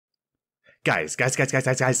Guys. Guess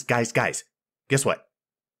what?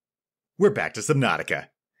 We're back to Subnautica.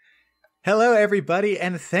 Hello, everybody,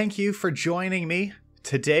 and thank you for joining me.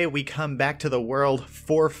 Today, we come back to the world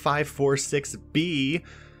 4546B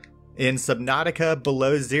in Subnautica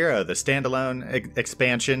Below Zero, the standalone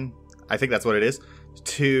expansion, I think that's what it is,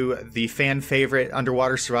 to the fan favorite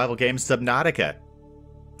underwater survival game Subnautica.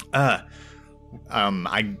 I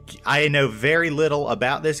know very little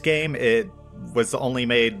about this game. It was only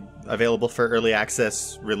made available for early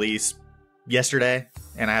access release yesterday,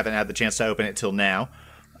 and I haven't had the chance to open it till now.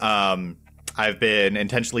 I've been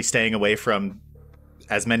intentionally staying away from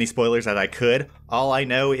as many spoilers as I could. All I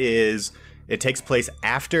know is it takes place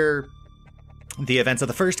after the events of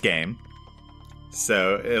the first game.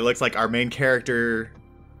 So it looks like our main character,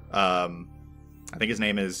 I think his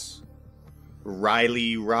name is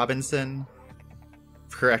Riley Robinson.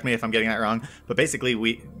 Correct me if I'm getting that wrong. But basically,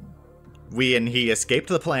 we and he escaped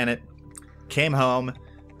the planet, came home,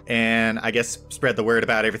 and I guess spread the word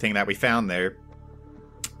about everything that we found there.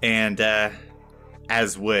 And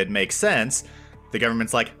as would make sense, the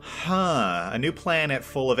government's like, a new planet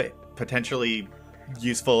full of potentially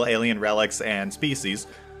useful alien relics and species.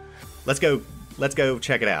 Let's go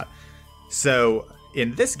check it out. So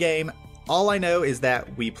in this game, all I know is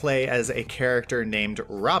that we play as a character named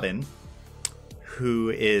Robin,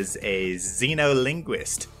 who is a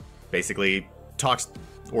xenolinguist. Basically talks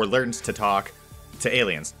or learns to talk to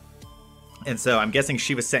aliens. And so I'm guessing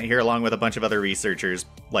she was sent here along with a bunch of other researchers,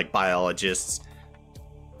 like biologists,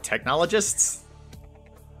 technologists?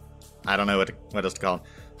 I don't know what else to call them.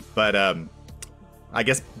 But I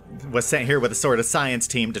guess was sent here with a sort of science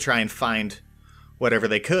team to try and find whatever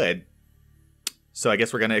they could. So I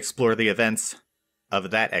guess we're going to explore the events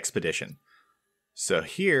of that expedition. So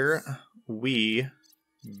here we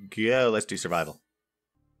go. Let's do survival.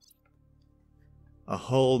 A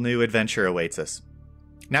whole new adventure awaits us.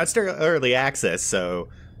 Now, it's still early access, so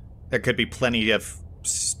there could be plenty of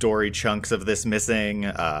story chunks of this missing.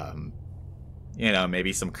 You know,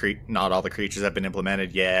 maybe not all the creatures have been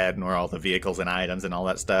implemented yet, nor all the vehicles and items and all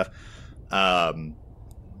that stuff.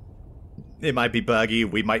 It might be buggy.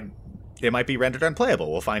 It might be rendered unplayable.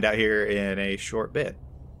 We'll find out here in a short bit.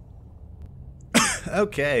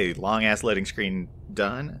 Okay, long-ass loading screen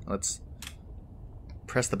done. Let's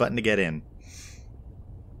press the button to get in.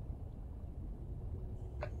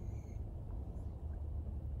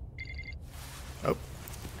 Oh.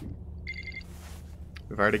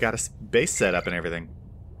 We've already got a base set up and everything.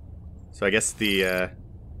 So I guess the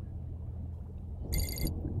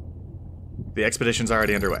expedition's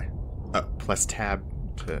already underway. Oh, plus tab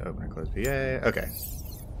to open and close PA. Okay.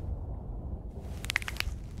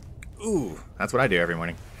 Ooh, that's what I do every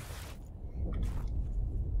morning.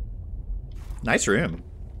 Nice room.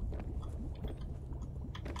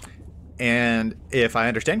 And if I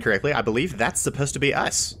understand correctly, I believe that's supposed to be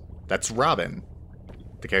us. That's Robin,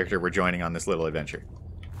 the character we're joining on this little adventure.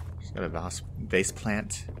 She's got a vase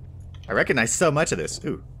plant. I recognize so much of this.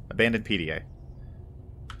 Ooh, abandoned PDA.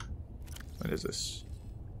 What is this?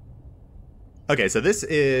 Okay, so this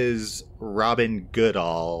is Robin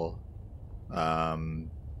Goodall.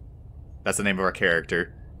 That's the name of our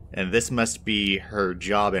character. And this must be her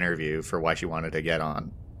job interview for why she wanted to get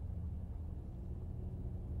on.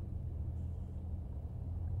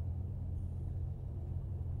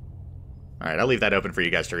 Alright, I'll leave that open for you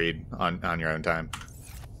guys to read on your own time.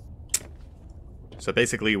 So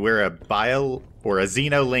basically, we're a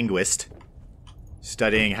xenolinguist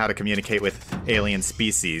studying how to communicate with alien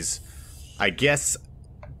species. I guess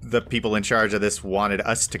the people in charge of this wanted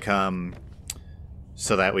us to come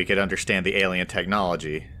so that we could understand the alien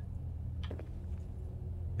technology.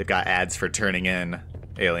 They've got ads for turning in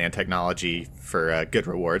alien technology for good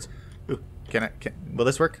rewards. Ooh, will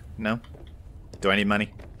this work? No? Do I need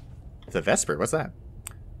money? The Vesper, what's that?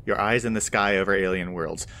 Your eyes in the sky over alien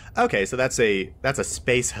worlds. Okay, so that's a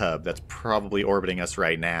space hub that's probably orbiting us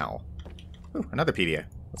right now. Ooh, another PDA.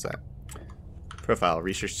 What's that? Profile,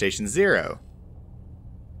 Research Station 0.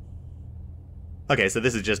 Okay, so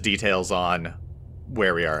this is just details on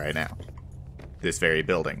where we are right now. This very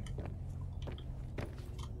building.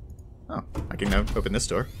 Oh, I can now open this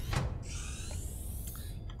door.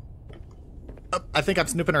 Oh, I think I'm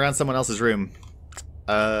snooping around someone else's room.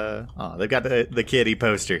 Oh, they've got the kitty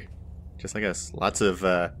poster. Just like us. Lots of,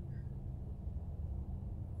 I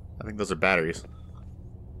think those are batteries.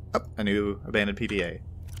 Oh, a new abandoned PDA.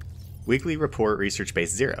 Weekly report, Research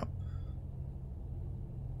Base 0.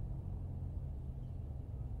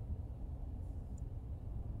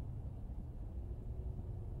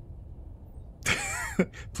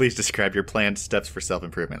 Please describe your planned steps for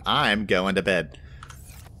self-improvement. I'm going to bed.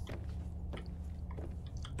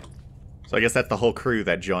 So I guess that's the whole crew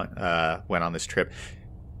that went on this trip.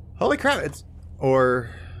 Holy crap, it's... Or...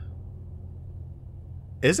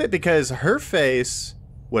 Is it because her face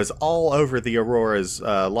was all over the Aurora's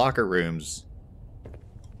locker rooms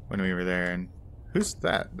when we were there? And who's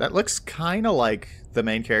that? That looks kind of like the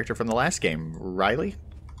main character from the last game, Riley?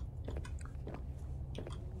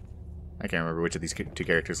 I can't remember which of these two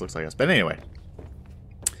characters looks like us, but anyway.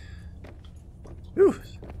 Ooh.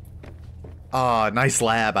 Oh, nice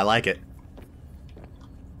lab. I like it.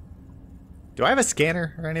 Do I have a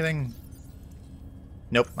scanner or anything?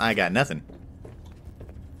 Nope, I got nothing.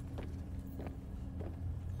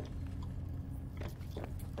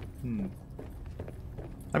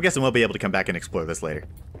 I'm guessing we'll be able to come back and explore this later.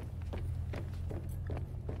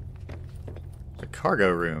 The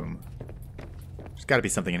cargo room. There's got to be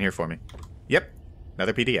something in here for me. Yep,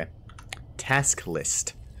 another PDA. Task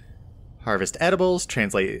list. Harvest edibles,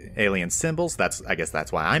 translate alien symbols. I guess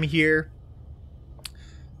that's why I'm here.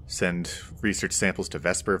 Send research samples to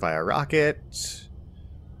Vesper via rocket.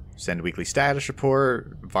 Send weekly status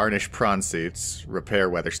report. Varnish prawn suits. Repair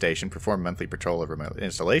weather station. Perform monthly patrol of remote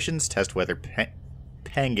installations. Test whether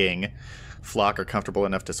Penging flock are comfortable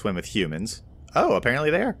enough to swim with humans. Oh, apparently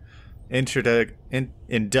they are.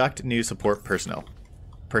 Induct new support personnel.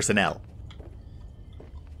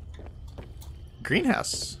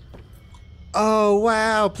 Greenhouse. Oh,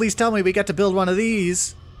 wow. Please tell me we got to build one of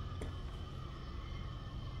these.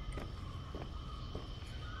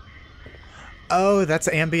 Oh, that's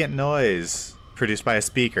ambient noise produced by a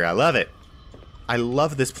speaker. I love it. I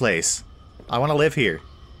love this place. I want to live here.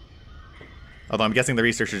 Although I'm guessing the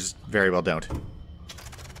researchers very well don't.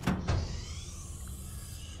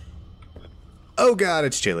 Oh god,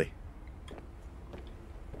 it's chilly.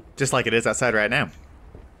 Just like it is outside right now.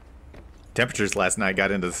 Temperatures last night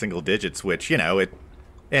got into the single digits, which, you know, it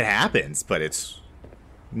happens, but it's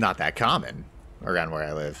not that common around where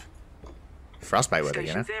I live. Frostbite weather,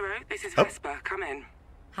 you know? Station 0, this is Vesper. Come in.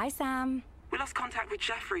 Hi, Sam. We lost contact with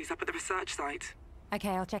Jeffries up at the research site. Okay,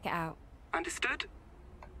 I'll check it out. Understood?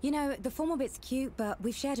 You know, the formal bit's cute, but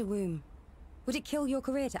we've shared a room. Would it kill your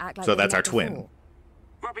career to act like... So that's our twin. Before?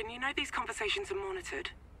 Robin, you know these conversations are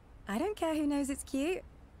monitored. I don't care who knows it's cute.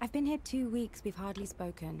 I've been here 2 weeks, we've hardly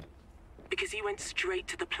spoken. Because you went straight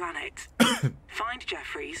to the planet. Find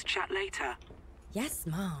Jeffries, chat later. Yes,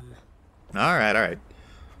 Mom. Alright, alright.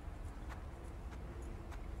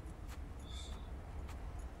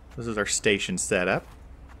 This is our station setup.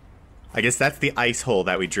 I guess that's the ice hole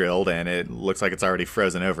that we drilled, and it looks like it's already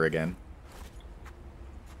frozen over again.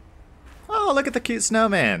 Oh, look at the cute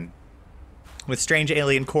snowman! With strange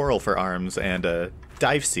alien coral for arms and a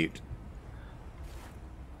dive suit.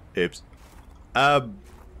 Oops.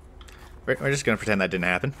 We're just gonna pretend that didn't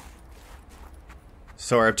happen.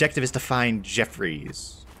 So our objective is to find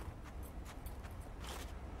Jeffries.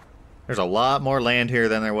 There's a lot more land here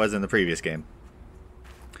than there was in the previous game.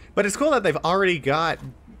 But it's cool that they've already got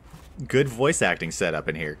good voice acting set up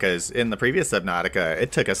in here, because in the previous Subnautica,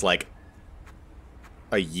 it took us like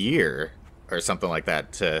a year or something like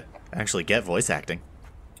that to actually get voice acting.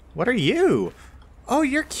 What are you? Oh,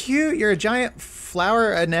 you're cute. You're a giant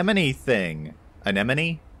flower anemone thing.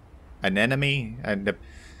 Anemone? Anemone?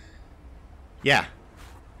 Yeah.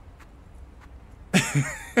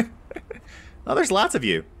 Oh, there's lots of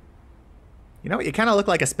you. You know what? You kind of look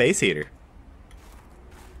like a space heater.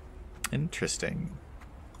 Interesting.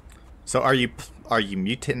 So are you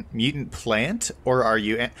mutant plant, or are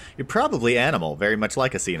you... You're probably animal, very much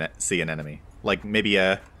like a sea anemone. Like maybe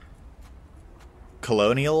a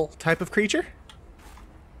colonial type of creature?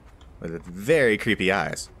 With very creepy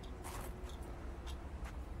eyes.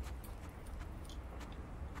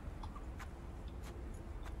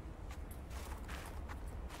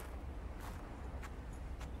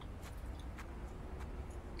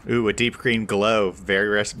 Ooh, a deep green glow,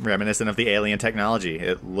 very reminiscent of the alien technology.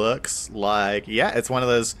 It looks like, yeah, it's one of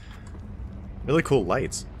those really cool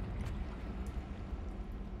lights.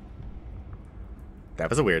 That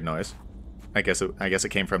was a weird noise. I guess it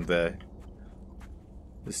came from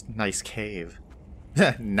this nice cave.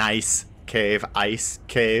 Nice cave, ice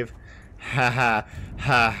cave. Ha ha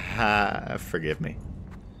ha ha. Forgive me.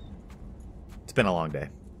 It's been a long day.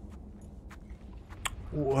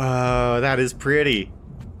 Whoa, that is pretty.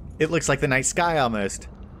 It looks like the night sky almost.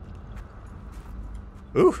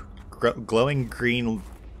 Ooh, glowing green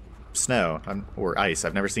snow or ice.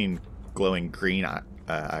 I've never seen glowing green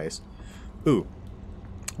ice. Ooh,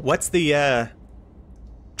 what's the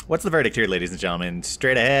verdict here, ladies and gentlemen?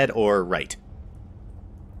 Straight ahead or right?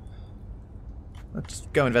 Let's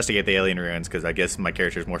go investigate the alien ruins, because I guess my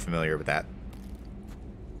character is more familiar with that.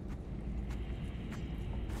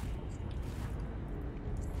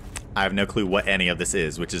 I have no clue what any of this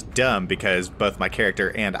is, which is dumb because both my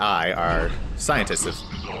character and I are scientists.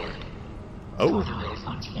 Oh.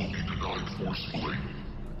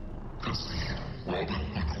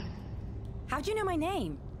 How'd you know my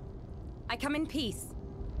name? I come in peace.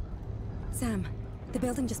 Sam, the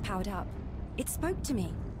building just powered up. It spoke to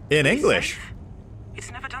me. In English.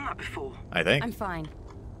 It's never done that before. I think. I'm fine.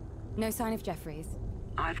 No sign of Jeffries.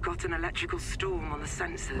 I've got an electrical storm on the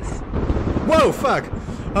sensors. Whoa, fuck!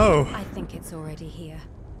 Oh. I think it's already here.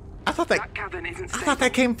 I thought That cabin isn't I stable. thought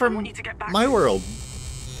that came I from want you to get back. my world.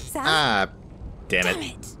 Sam? Ah, damn it. Damn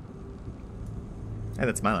it! Hey,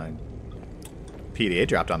 that's my line. PDA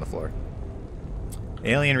dropped on the floor.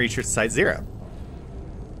 Alien reached Site 0.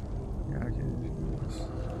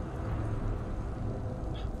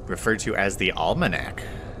 Referred to as the Almanac.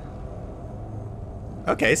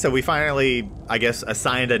 Okay, so we finally, I guess,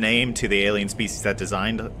 assigned a name to the alien species that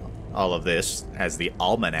designed all of this as the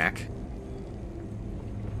Almanac.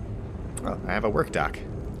 Oh, I have a work doc.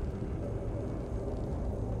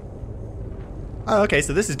 Oh, okay,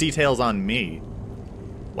 so this is details on me.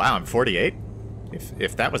 Wow, I'm 48?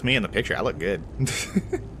 If that was me in the picture, I look good.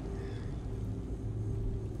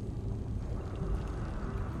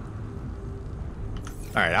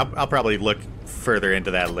 Alright, I'll probably look further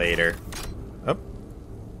into that later. Oh,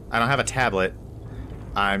 I don't have a tablet.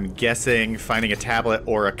 I'm guessing finding a tablet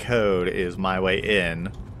or a code is my way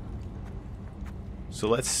in. So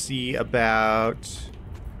let's see about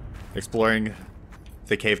exploring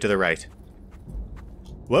the cave to the right.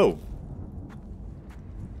 Whoa.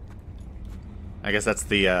 I guess that's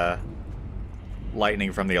the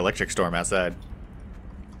lightning from the electric storm outside.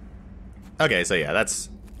 Okay, so yeah, that's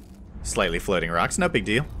slightly floating rocks. No big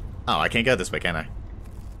deal. Oh, I can't go this way, can I?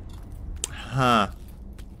 Huh.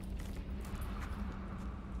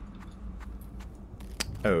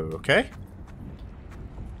 Okay.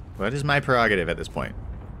 What is my prerogative at this point?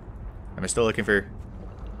 Am I still looking for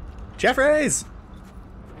Jeffries?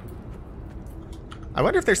 I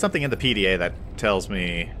wonder if there's something in the PDA that tells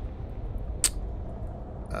me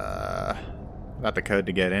about the code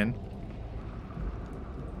to get in.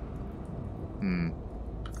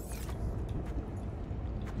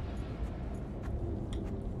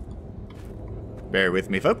 Bear with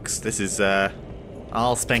me, folks. This is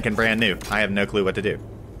all spanking brand new. I have no clue what to do.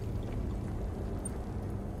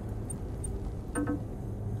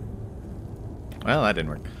 Well, that didn't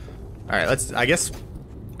work. Alright, let's, I guess,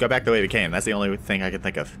 go back the way we came. That's the only thing I can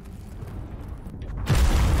think of.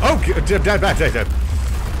 Oh, dead.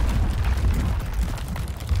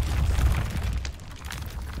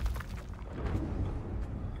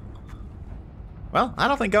 Well, I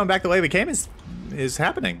don't think going back the way we came is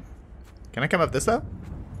happening. Can I come up this though?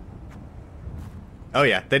 Oh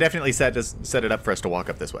yeah, they definitely set it up for us to walk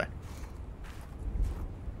up this way.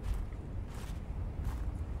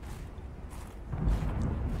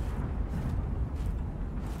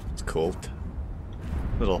 It's cool.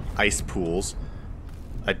 Little ice pools.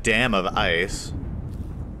 A dam of ice.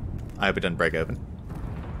 I hope it doesn't break open.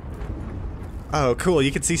 Oh, cool.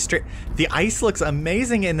 You can see straight. The ice looks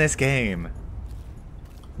amazing in this game.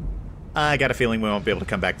 I got a feeling we won't be able to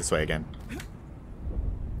come back this way again.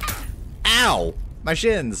 Ow! My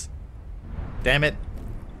shins! Damn it.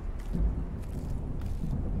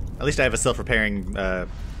 At least I have a self-repairing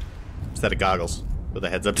set of goggles with a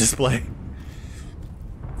heads-up display.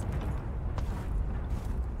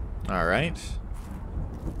 Alright.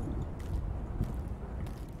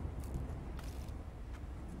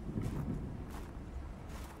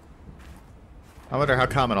 I wonder how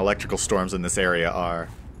common electrical storms in this area are.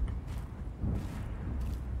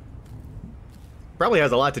 Probably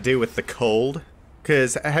has a lot to do with the cold.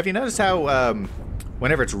 Because have you noticed how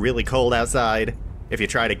whenever it's really cold outside, if you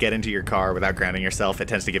try to get into your car without grounding yourself, it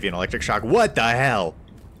tends to give you an electric shock? What the hell?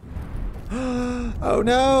 Oh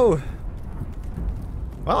no!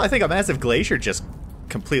 Well, I think a massive glacier just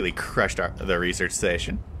completely crushed the research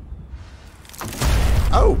station.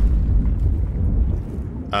 Oh!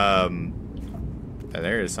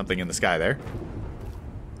 There is something in the sky there.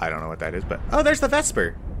 I don't know what that is, but... Oh, there's the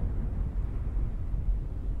Vesper!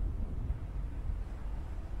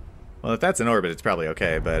 Well, if that's in orbit, it's probably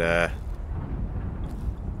okay, but,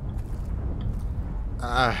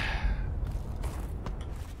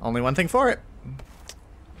 only one thing for it.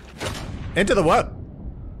 Into the what?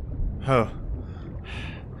 Oh.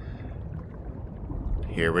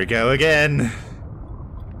 Here we go again.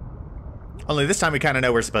 Only this time we kind of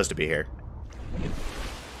know we're supposed to be here.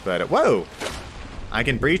 But, whoa! I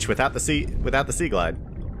can breach without the sea glide.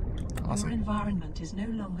 Awesome. Your environment is no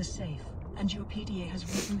longer safe, and your PDA has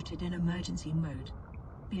rebooted in emergency mode.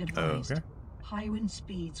 Be advised. Okay. High wind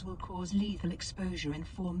speeds will cause lethal exposure in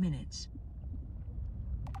 4 minutes.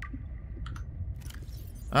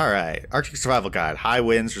 Alright, Arctic Survival Guide. High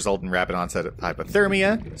winds result in rapid onset of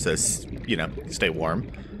hypothermia. Says, you know, stay warm.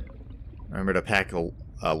 Remember to pack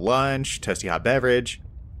a lunch, toasty hot beverage.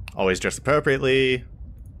 Always dress appropriately.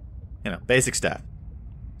 You know, basic stuff.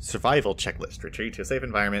 Survival checklist. Retreat to a safe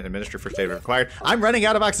environment. Administer first aid if required. I'm running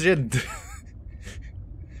out of oxygen!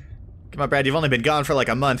 Come on, Brad, you've only been gone for like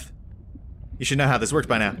a month. You should know how this works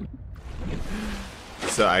by now.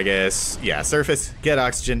 So I guess, yeah, surface, get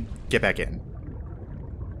oxygen, get back in.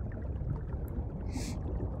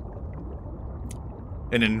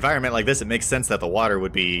 In an environment like this, it makes sense that the water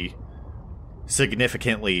would be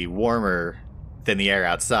significantly warmer than the air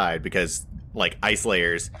outside because, like, ice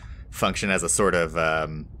layers function as a sort of,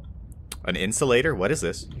 an insulator. What is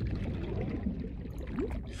this?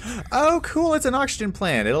 Oh, cool, it's an oxygen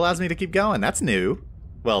plant. It allows me to keep going. That's new.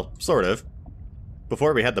 Well, sort of.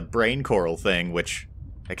 Before we had the brain coral thing, which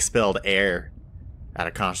expelled air at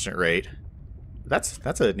a constant rate. That's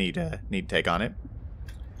a neat take on it.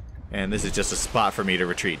 And this is just a spot for me to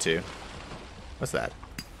retreat to. What's that?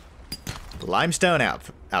 Limestone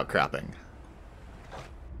outcropping.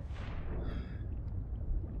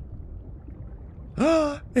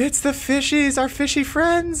 Oh, it's the fishies, our fishy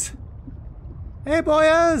friends. Hey,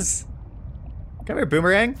 boyos. Come here,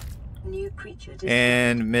 Boomerang. New creature discovered.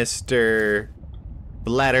 And Mr.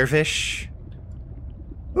 Bladderfish.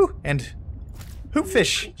 Ooh, and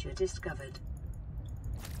Hoopfish. New creature discovered.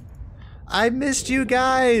 I missed you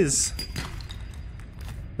guys.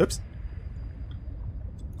 Oops.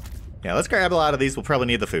 Yeah, let's grab a lot of these. We'll probably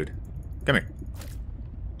need the food. Come here.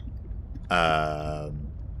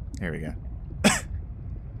 Here we go.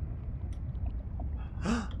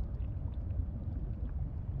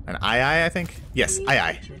 An I think? Yes, New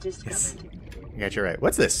I. creature discovered. Yes. I got you right.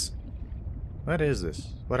 What's this? What is this?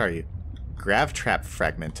 What are you? Grav trap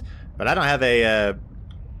fragment. But I don't have a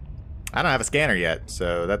scanner yet,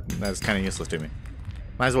 so that's kind of useless to me.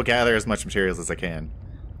 Might as well gather as much materials as I can.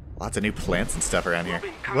 Lots of new plants and stuff around here.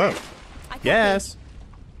 Whoa. I copy. Yes.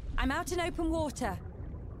 I'm out in open water.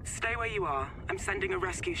 Stay where you are. I'm sending a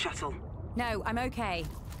rescue shuttle. No, I'm okay.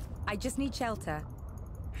 I just need shelter.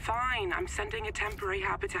 Fine, I'm sending a temporary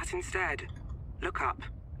habitat instead. Look up.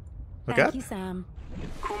 Look Thank up. you, Sam.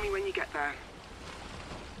 Call me when you get there.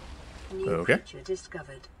 New Okay. creature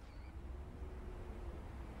discovered.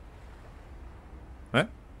 What?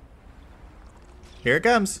 Here it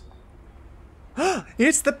comes.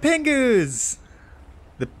 It's the Pingus!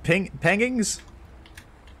 The Pengings?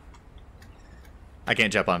 I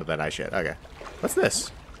can't jump onto that ice yet. Okay. What's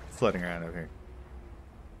this? Floating around over here.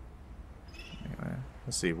 Anyway,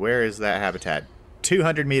 let's see. Where is that habitat?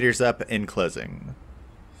 200 meters up in closing.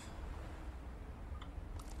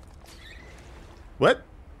 What?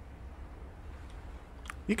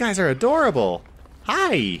 You guys are adorable.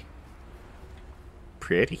 Hi.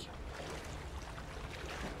 Pretty.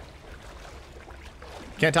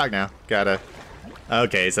 Can't talk now. Gotta.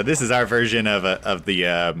 Okay, so this is our version of the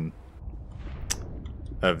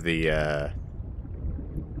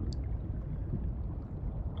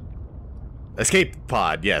escape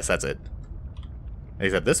pod. Yes, that's it.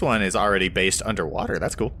 Except this one is already based underwater.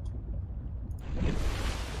 That's cool.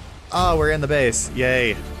 Oh, we're in the base.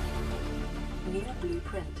 Yay. New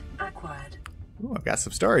blueprint acquired. Ooh, I've got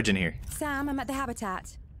some storage in here. Sam, I'm at the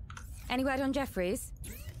habitat. Any word on Jeffries?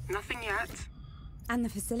 Nothing yet. And the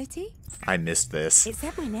facility? I missed this. It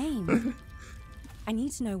said my name. I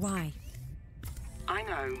need to know why. I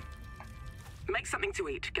know. Make something to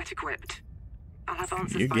eat. Get equipped. I'll have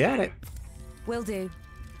answers You by get then. it. Will do.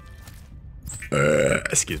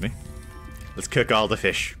 Excuse me. Let's cook all the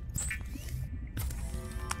fish.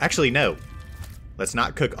 Actually, no. Let's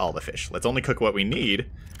not cook all the fish. Let's only cook what we need.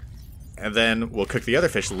 And then we'll cook the other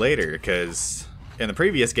fish later, because in the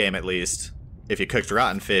previous game, at least, if you cooked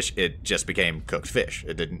rotten fish, it just became cooked fish.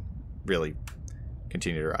 It didn't really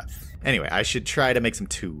continue to rot. Anyway, I should try to make some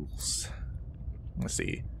tools. Let's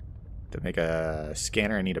see. To make a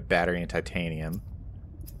scanner, I need a battery and titanium.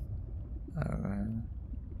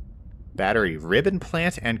 Battery, ribbon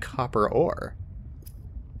plant, and copper ore.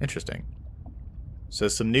 Interesting. So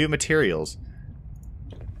some new materials.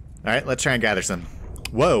 Alright, let's try and gather some.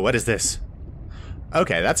 Whoa, what is this?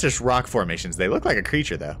 Okay, that's just rock formations. They look like a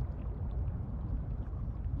creature, though.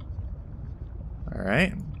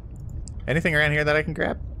 Alright. Anything around here that I can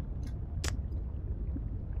grab?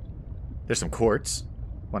 There's some quartz.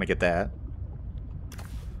 Want to get that.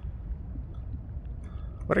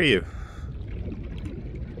 What are you?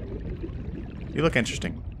 You look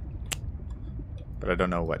interesting. But I don't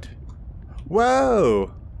know what.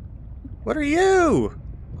 Whoa! What are you?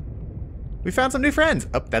 We found some new friends.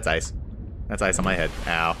 Oh, that's ice. That's ice on my head.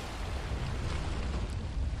 Ow.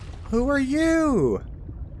 Who are you?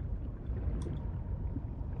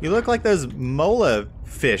 You look like those mola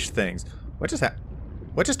fish things. What just happened?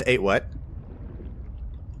 What just ate what?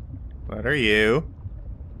 What are you?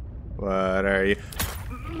 What are you?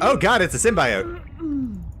 Oh god, it's a symbiote.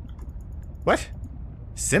 What?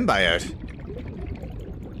 Symbiote?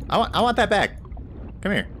 I want that back.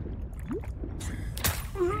 Come here.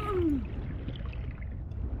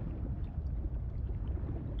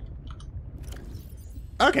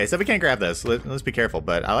 Okay, so we can't grab this. Let's be careful.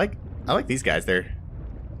 But I like these guys. They're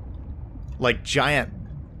like giant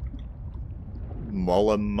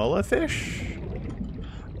mola fish.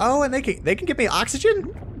 Oh, and they can give me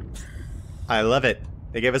oxygen. I love it.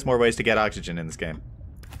 They gave us more ways to get oxygen in this game.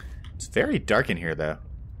 It's very dark in here, though.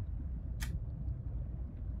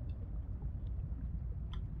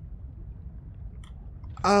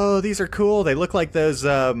 Oh, these are cool. They look like those,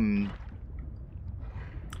 I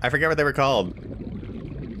forget what they were called.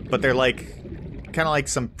 But they're like, kind of like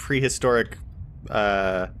some prehistoric,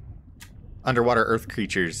 underwater earth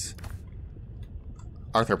creatures.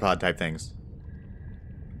 Arthropod type things.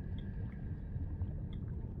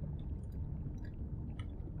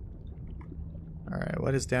 Alright,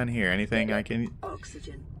 what is down here? Anything I can...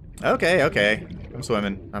 Oxygen. Okay, okay. I'm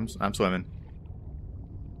swimming. I'm swimming.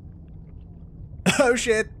 Oh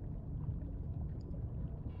shit!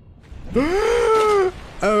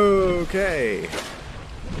 Okay.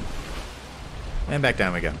 And back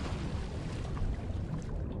down we go.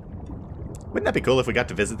 Wouldn't that be cool if we got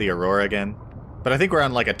to visit the Aurora again? But I think we're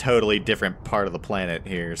on like a totally different part of the planet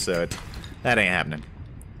here, so that ain't happening.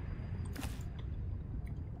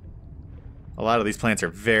 A lot of these plants are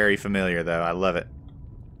very familiar, though. I love it.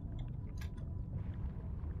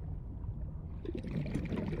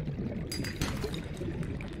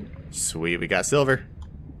 Sweet, we got silver.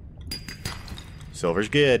 Silver's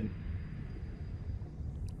good.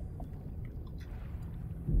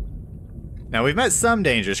 Now, we've met some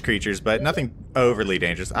dangerous creatures, but nothing overly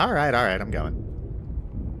dangerous. Alright, alright, I'm going.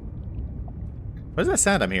 What is that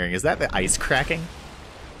sound I'm hearing? Is that the ice cracking?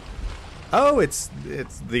 Oh, it's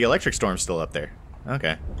the electric storm still up there.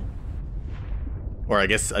 Okay. Or I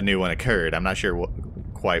guess a new one occurred. I'm not sure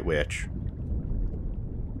quite which.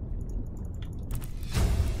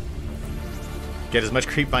 Get as much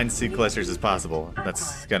creepvine seed clusters as possible.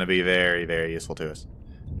 That's going to be very, very useful to us.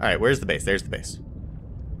 Alright, where's the base? There's the base.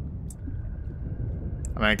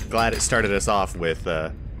 I'm glad it started us off with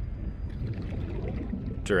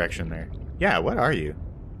direction there. Yeah, what are you?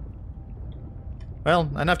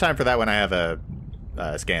 Well, enough time for that when I have a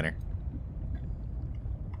scanner.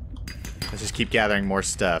 Let's just keep gathering more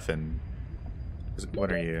stuff and...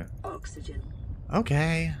 What are you? Oxygen.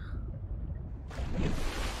 Okay.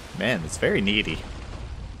 Man, it's very needy.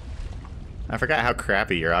 I forgot how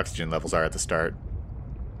crappy your oxygen levels are at the start.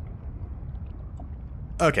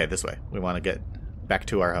 Okay, this way. We want to get back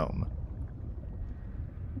to our home.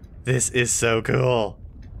 This is so cool.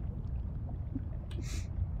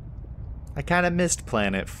 I kind of missed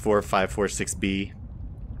planet 4546b.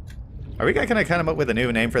 Are we gonna come up with a new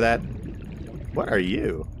name for that? What are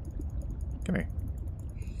you? Come here.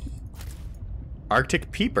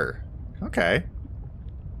 Arctic Peeper. Okay.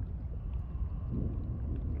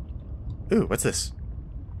 Ooh, what's this?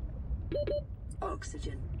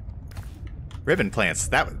 Oxygen. Ribbon plants.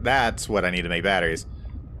 That's what I need to make batteries.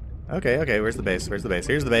 Okay, okay, where's the base? Where's the base?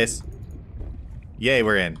 Here's the base. Yay,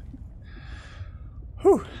 we're in.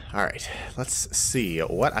 Whew. Alright, let's see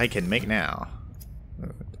what I can make now.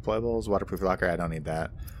 Deployables, waterproof locker, I don't need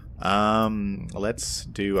that. Let's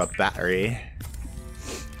do a battery.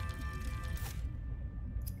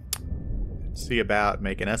 Let's see about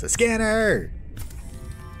making us a scanner!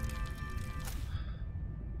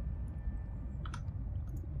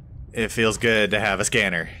 It feels good to have a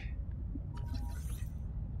scanner.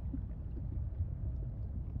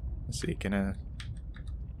 Let's see,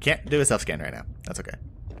 can't do a self-scan right now. That's okay.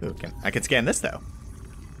 Ooh, I can scan this though.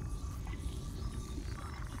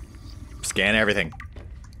 Scan everything.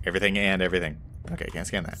 Everything and everything. Okay, can't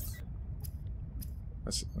scan that.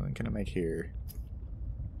 What can I make here?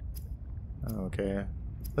 Okay.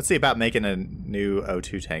 Let's see about making a new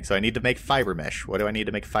O2 tank. So I need to make fiber mesh. What do I need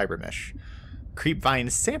to make fiber mesh? Creepvine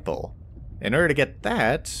sample. In order to get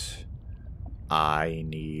that, I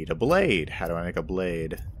need a blade. How do I make a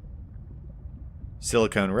blade?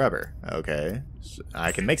 Silicone rubber. Okay. So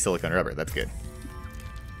I can make silicone rubber. That's good.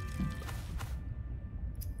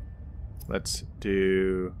 Let's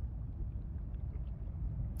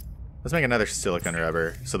make another silicone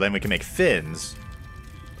rubber. So then we can make fins.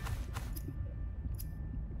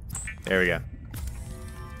 There we go.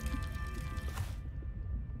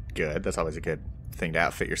 Good. That's always a good thing to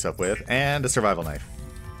outfit yourself with. And a survival knife.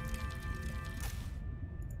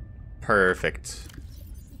 Perfect.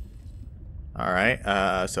 Alright,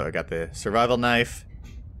 so I got the survival knife,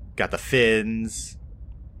 got the fins,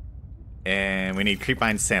 and we need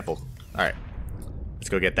creepvine sample. Alright, let's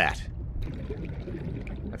go get that.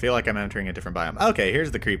 I feel like I'm entering a different biome. Okay,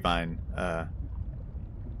 here's the creepvine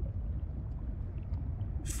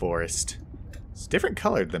forest. It's different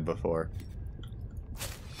colored than before.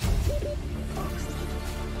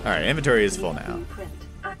 Alright, inventory is full now.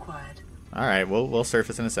 Alright, we'll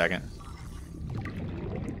surface in a second.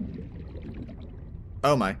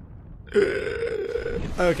 Oh my.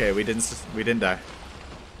 Okay, we didn't die.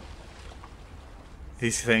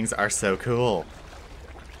 These things are so cool.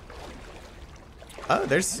 Oh,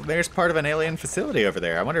 there's part of an alien facility over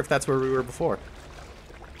there. I wonder if that's where we were before.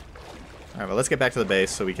 Alright, well let's get back to the base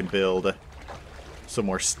so we can build some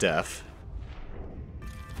more stuff.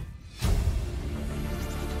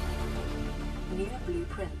 New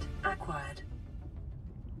blueprint acquired.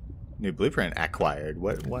 New blueprint acquired.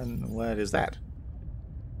 What is that?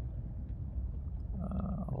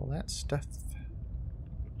 All that stuff.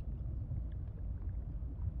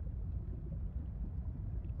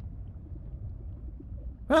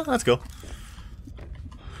 Well, that's cool.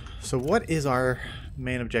 So what is our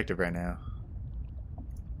main objective right now?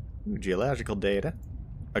 Ooh, geological data.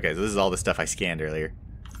 Okay, so this is all the stuff I scanned earlier.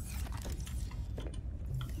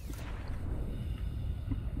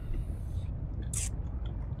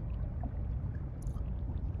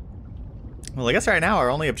 Well, I guess right now our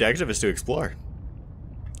only objective is to explore.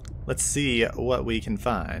 Let's see what we can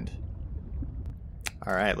find.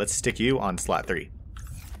 Alright, let's stick you on slot 3.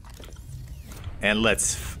 And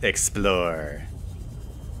let's explore.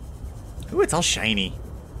 Ooh, it's all shiny.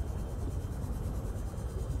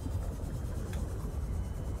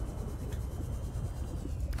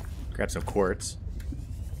 Grab some quartz.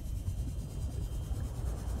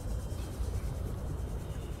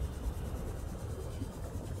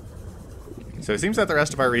 So it seems that the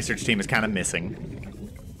rest of our research team is kind of missing.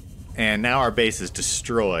 And now our base is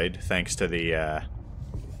destroyed thanks to the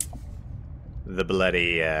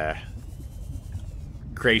bloody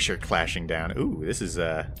glacier clashing down. Ooh, this is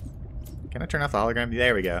can I turn off the hologram?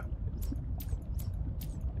 There we go.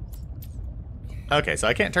 Okay, so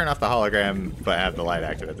I can't turn off the hologram but have the light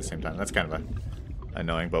active at the same time. That's kind of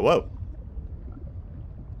annoying, but whoa.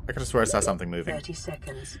 I could have sworn I saw something moving. 30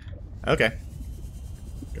 seconds. Okay.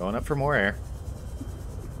 Going up for more air.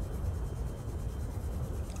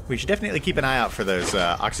 We should definitely keep an eye out for those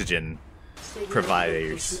oxygen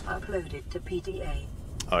providers. Uploaded to PDA.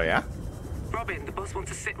 Oh yeah? Robin, the boss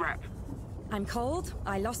wants a sit rep. I'm cold,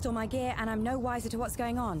 I lost all my gear, and I'm no wiser to what's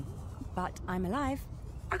going on. But I'm alive.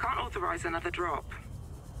 I can't authorize another drop.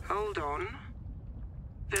 Hold on.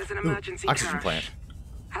 There's an Ooh, emergency oxygen crash. plant.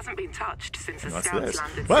 Hasn't been touched since the What's scouts this?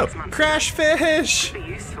 landed Whoa! 6 months Crash ago. fish! Could be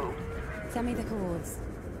useful. Send me the coords.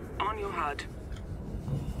 On your HUD.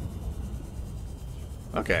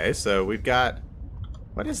 Okay, so we've got...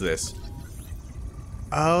 What is this?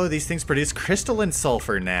 Oh, these things produce crystalline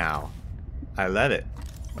sulfur now. I love it.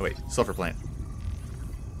 Oh wait, sulfur plant.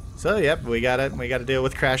 So yep, we gotta deal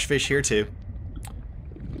with crash fish here too.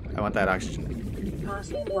 I want that oxygen.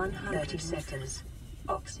 Passing 130 seconds.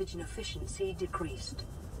 Oxygen efficiency decreased.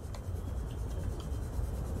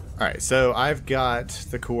 Alright, so I've got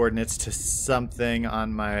the coordinates to something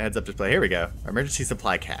on my heads-up display. Here we go. Emergency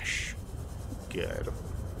supply cache. Good.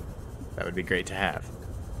 That would be great to have.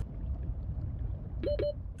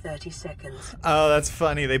 30 seconds. Oh, that's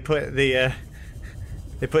funny. They put the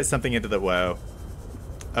they put something into the whoa.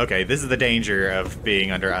 Okay, this is the danger of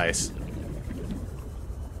being under ice.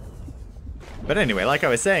 But anyway, like I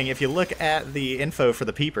was saying, if you look at the info for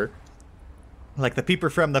the peeper, like the peeper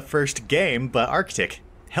from the first game, but Arctic,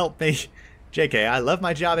 help me. JK, I love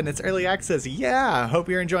my job and it's early access. Yeah, hope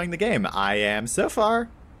you're enjoying the game. I am so far.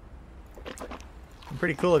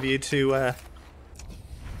 Pretty cool of you to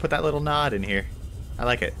put that little nod in here. I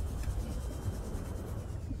like it.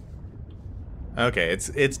 Okay,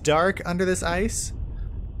 it's dark under this ice.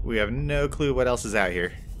 We have no clue what else is out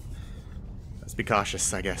here. Let's be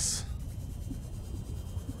cautious, I guess.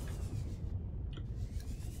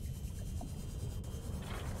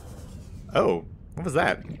 Oh, what was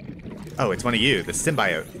that? Oh, it's one of you, the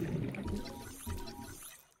symbiote.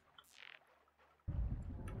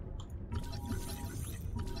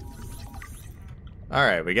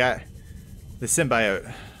 Alright, we got the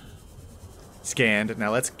symbiote scanned.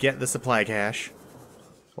 Now let's get the supply cache.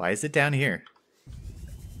 Why is it down here?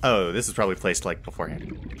 Oh, this is probably placed like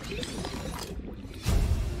beforehand.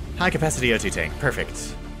 High-capacity O2 tank.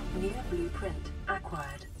 Perfect. Near blueprint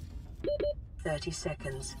acquired. 30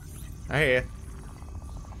 seconds. I hear ya.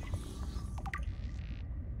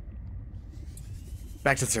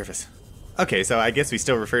 Back to the surface. Okay, so I guess we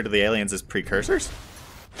still refer to the aliens as precursors?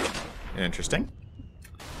 Interesting.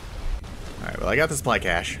 Alright, well I got the supply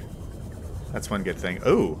cache. That's one good thing.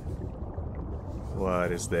 Ooh!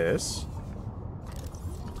 What is this?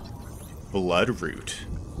 Bloodroot.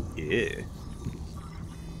 Yeah.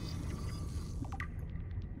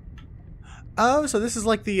 Oh, so this is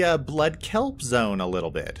like the blood kelp zone a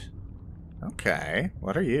little bit. Okay,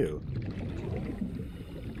 what are you?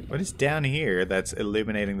 What is down here that's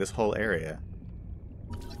illuminating this whole area?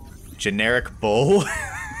 Generic bull?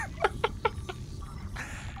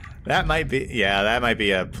 That might be, yeah, that might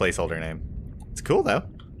be a placeholder name. It's cool though.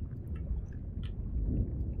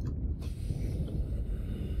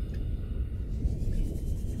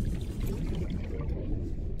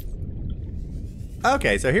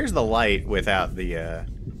 Okay, so here's the light without the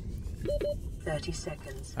 30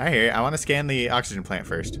 seconds. I hear you. I want to scan the oxygen plant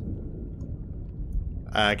first.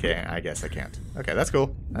 Okay, I guess I can't. Okay, that's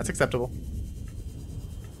cool. That's acceptable.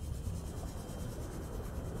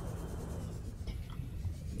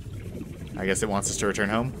 I guess it wants us to return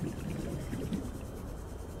home.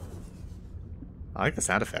 I like the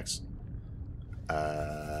sound effects.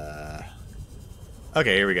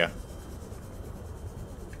 Okay, here we go.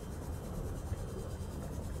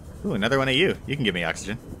 Ooh, another one of you. You can give me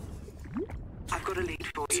oxygen. I've got a lead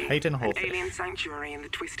for you. Titan An Holefish. alien sanctuary in the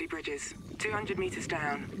Twisty Bridges, 200 meters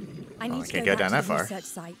down. I need to can't go go down back that to the far. research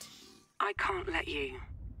site. I can't let you.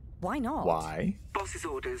 Why not? Why? Boss's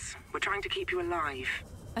orders. We're trying to keep you alive.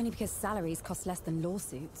 Only because salaries cost less than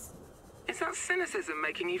lawsuits. Is that cynicism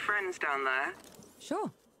making you friends down there?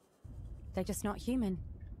 Sure. They're just not human.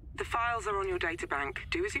 The files are on your databank.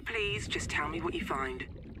 Do as you please, just tell me what you find.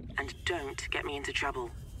 And don't get me into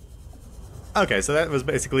trouble. Okay, so that was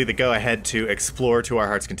basically the go-ahead to explore to our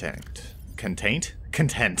heart's content. Content?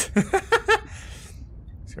 Content.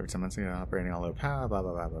 Discovered some months ago, operating all low power, blah,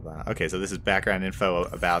 blah, blah, blah, blah. Okay, so this is background info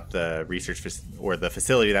about the research or the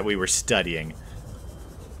facility that we were studying.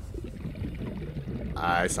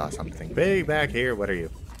 I saw something big back here. What are you?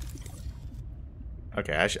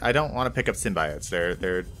 Okay, I don't want to pick up symbiotes.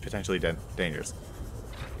 They're potentially dangerous.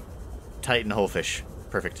 Titan Holefish.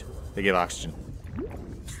 Perfect. They give oxygen.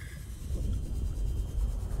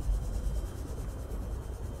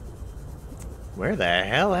 Where the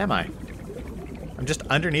hell am I? I'm just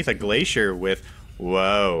underneath a glacier with...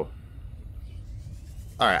 Whoa.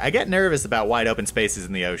 Alright, I get nervous about wide open spaces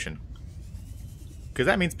in the ocean. Because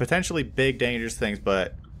that means potentially big, dangerous things,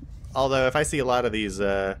 but... Although, if I see a lot of these,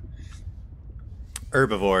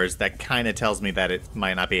 herbivores, that kind of tells me that it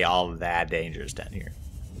might not be all that dangerous down here.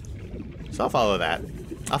 So I'll follow that.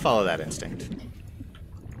 I'll follow that instinct.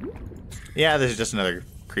 Yeah, this is just another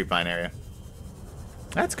creepvine area.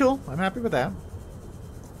 That's cool. I'm happy with that.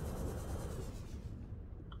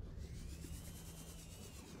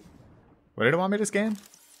 What did it want me to scan?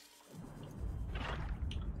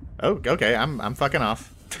 Oh, okay. I'm fucking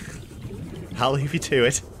off. I'll leave you to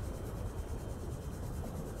it.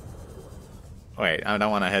 Wait, I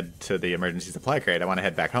don't want to head to the emergency supply crate. I want to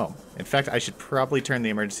head back home. In fact, I should probably turn the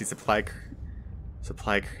emergency supply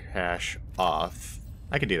cache off.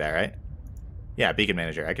 I can do that, right? Yeah, beacon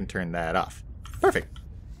manager. I can turn that off. Perfect.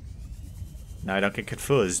 Now I don't get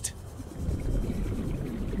confused.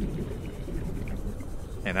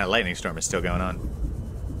 And that lightning storm is still going on.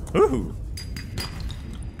 Woohoo!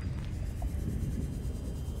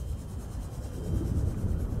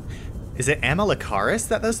 Is it Amalecaris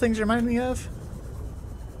that those things remind me of?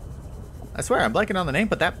 I swear, I'm blanking on the name,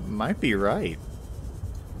 but that might be right.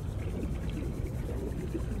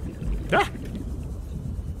 Ah!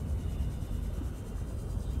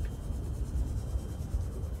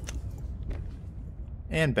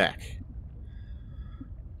 And back.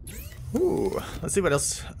 Ooh, let's see what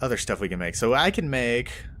else, other stuff we can make. So I can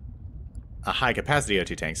make a high capacity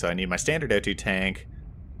O2 tank. So I need my standard O2 tank.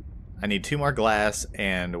 I need 2 more glass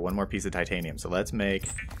and 1 more piece of titanium. So let's make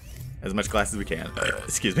as much glass as we can.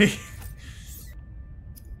 Excuse me.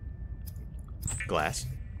 Glass.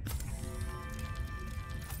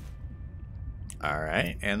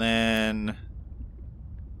 Alright, and then...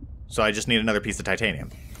 So I just need another piece of titanium.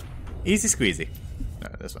 Easy squeezy. No,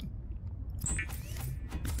 this one.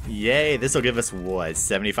 Yay, this will give us, what,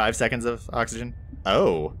 75 seconds of oxygen?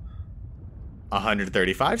 Oh.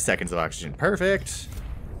 135 seconds of oxygen. Perfect.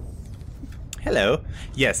 Hello.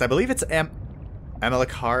 Yes, I believe it's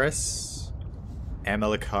Amalecaris.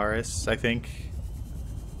 Amalecaris, I think.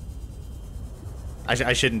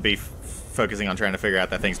 I shouldn't be focusing on trying to figure out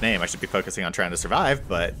that thing's name. I should be focusing on trying to survive,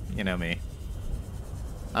 but you know me.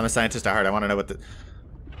 I'm a scientist at heart. I want to know what the...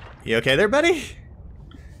 You okay there, buddy?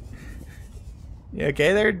 You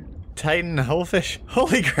okay there, Titan Holefish?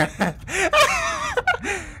 Holy crap!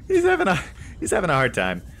 He's having a hard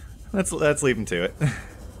time. Let's leave him to it.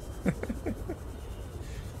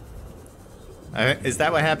 Is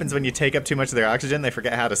that what happens when you take up too much of their oxygen? They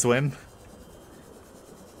forget how to swim?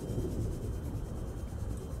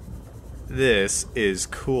 This is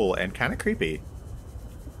cool and kind of creepy.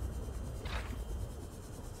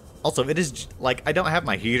 Also, it is, like, I don't have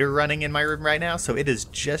my heater running in my room right now, so it is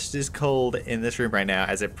just as cold in this room right now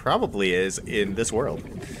as it probably is in this world.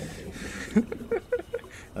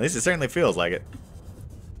 At least it certainly feels like it.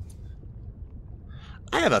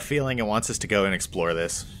 I have a feeling it wants us to go and explore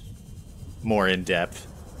this more in depth.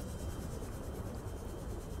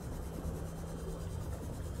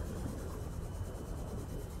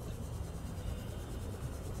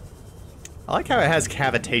 I like how it has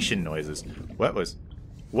cavitation noises. What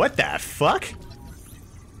the fuck?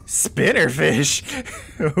 Spinnerfish?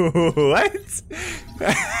 What?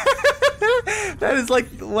 That is like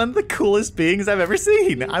one of the coolest beings I've ever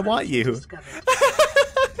seen. I want you.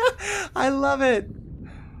 I love it.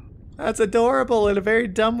 That's adorable in a very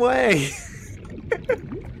dumb way.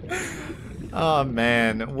 Oh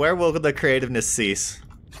man, where will the creativeness cease?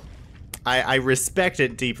 I respect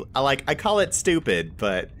it deeply. I call it stupid,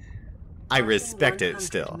 but I respect it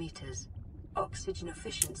still. Meters. Oxygen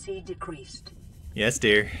efficiency decreased. Yes,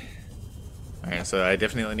 dear. Alright, so I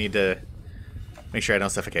definitely need to make sure I don't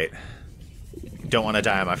suffocate. Don't want to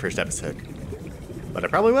die on my first episode. But I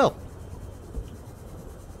probably will.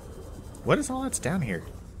 What is all that's down here?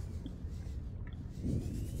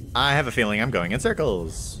 I have a feeling I'm going in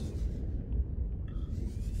circles.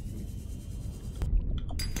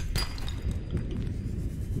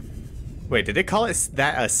 Wait, did it call it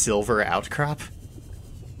that a silver outcrop?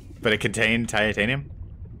 But it contained titanium?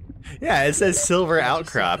 Yeah, it says silver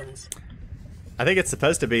outcrop. I think it's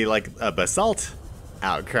supposed to be like a basalt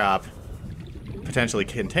outcrop, potentially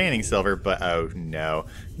containing silver, but oh no.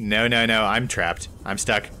 No, no, no, I'm trapped. I'm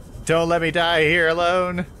stuck. Don't let me die here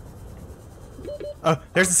alone. Oh,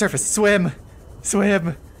 there's the surface. Swim!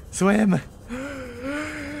 Swim! Swim!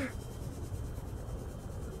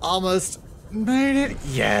 Almost made it.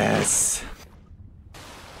 Yes!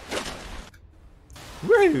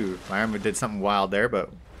 Woo! My arm did something wild there, but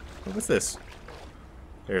what's this?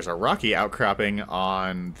 There's a rocky outcropping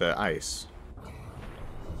on the ice.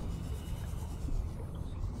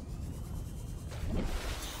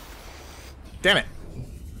 Damn it!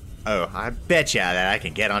 Oh, I betcha that I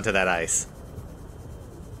can get onto that ice.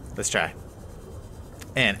 Let's try.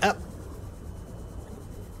 And up.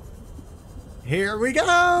 Here we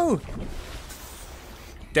go!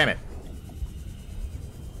 Damn it.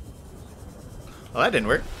 Well, that didn't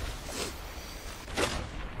work.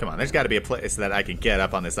 Come on, there's got to be a place that I can get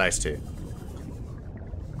up on this ice too.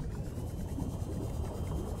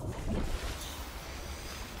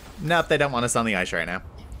 Nope, they don't want us on the ice right now.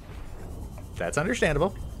 That's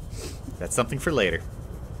understandable. That's something for later.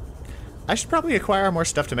 I should probably acquire more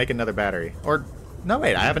stuff to make another battery. Or, no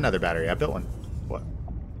wait, I have another battery. I built one. What?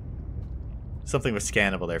 Something was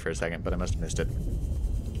scannable there for a second, but I must have missed it.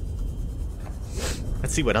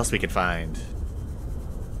 Let's see what else we can find.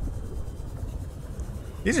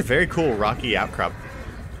 These are very cool rocky outcrop.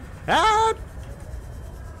 Ah!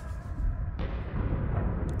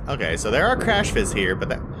 Okay, so there are crash fizz here, but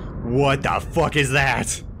that... What the fuck is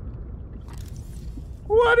that?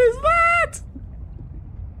 What is that?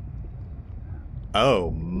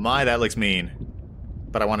 Oh my, that looks mean.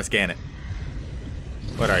 But I want to scan it.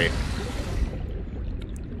 What are you?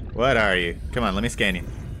 What are you? Come on, let me scan you.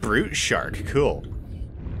 Brute shark, cool.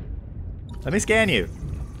 Let me scan you.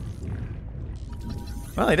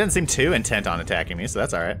 Well, he doesn't seem too intent on attacking me, so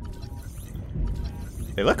that's alright.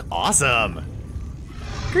 They look awesome!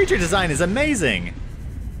 Creature design is amazing!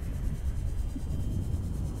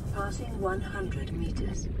 Passing 100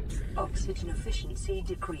 meters. Oxygen efficiency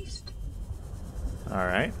decreased.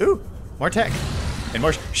 Alright. Ooh! More tech! And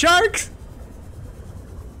more sharks!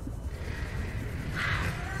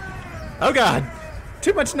 Oh god!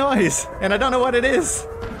 Too much noise! And I don't know what it is!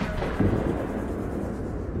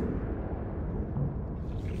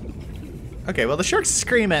 Okay, well the sharks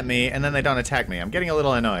scream at me and then they don't attack me. I'm getting a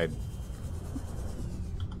little annoyed.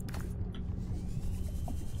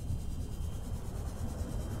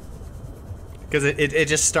 Because it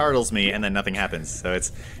just startles me and then nothing happens. So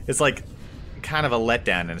it's like kind of a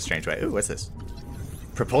letdown in a strange way. Ooh, what's this?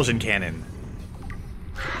 Propulsion cannon.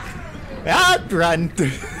 Ah, run!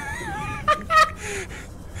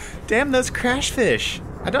 Damn those crash fish.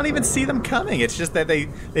 I don't even see them coming. It's just that they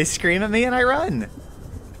scream at me and I run.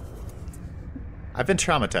 I've been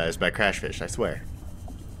traumatized by crash fish, I swear.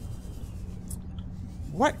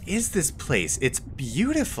 What is this place? It's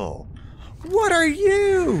beautiful. What are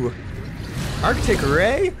you? Arctic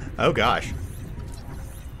Ray? Oh gosh.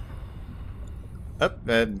 Oh,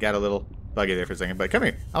 got a little buggy there for a second, but come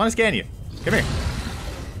here. I want to scan you. Come here.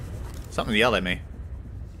 Something yelled at me.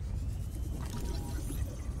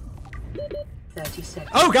 30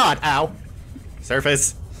 seconds. Oh god! Ow!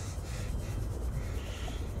 Surface.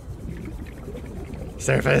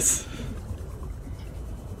 Surface.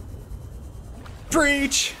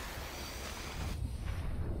 Breach!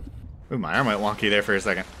 Ooh, my arm went wonky there for a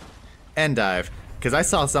second. End dive. Because I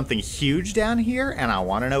saw something huge down here, and I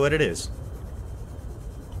want to know what it is.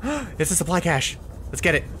 It's a supply cache. Let's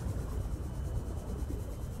get it.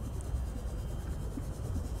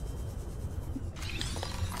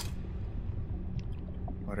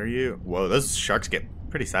 What are you? Whoa, those sharks get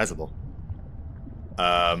pretty sizable.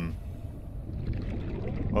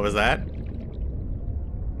 What was that?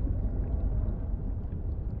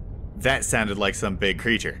 That sounded like some big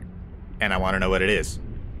creature, and I want to know what it is.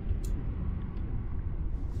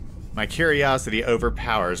 My curiosity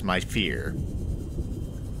overpowers my fear.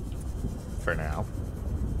 For now.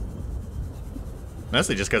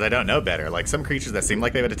 Mostly just because I don't know better. Like, some creatures that seem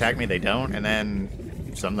like they would attack me, they don't, and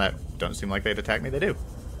then some that don't seem like they'd attack me, they do.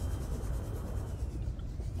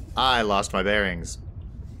 I lost my bearings.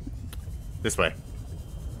 This way.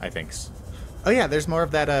 I think. Oh yeah, there's more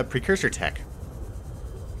of that precursor tech.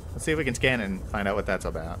 Let's see if we can scan and find out what that's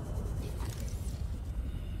about.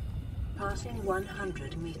 Passing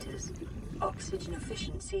 100 meters. Oxygen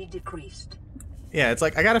efficiency decreased. Yeah, it's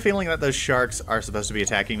like, I got a feeling that those sharks are supposed to be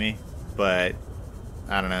attacking me, but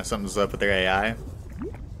I don't know, something's up with their AI.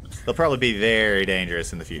 They'll probably be very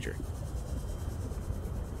dangerous in the future.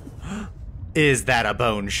 Is that a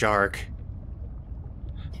bone shark?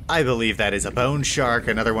 I believe that is a bone shark,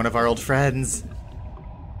 another one of our old friends.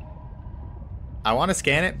 I want to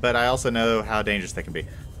scan it, but I also know how dangerous they can be.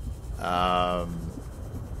 Yeah,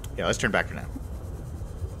 let's turn back for now.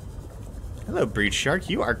 Hello, breed shark.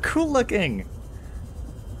 You are cool looking.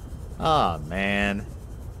 Aw, man.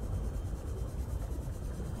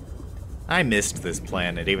 I missed this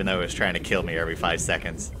planet, even though it was trying to kill me every 5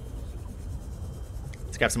 seconds.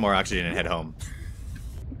 Let's grab some more oxygen and head home.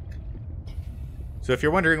 So if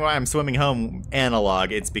you're wondering why I'm swimming home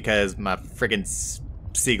analog, it's because my friggin'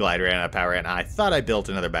 sea glide ran out of power, and I thought I built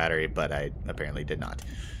another battery, but I apparently did not.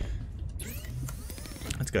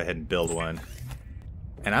 Let's go ahead and build one.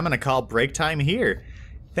 And I'm gonna call break time here.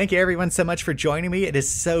 Thank you everyone so much for joining me. It is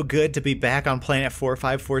so good to be back on planet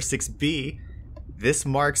 4546B. This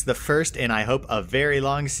marks the first in, I hope, a very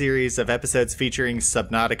long series of episodes featuring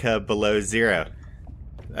Subnautica Below Zero.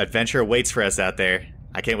 Adventure waits for us out there.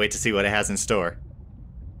 I can't wait to see what it has in store.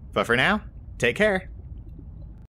 But for now, take care.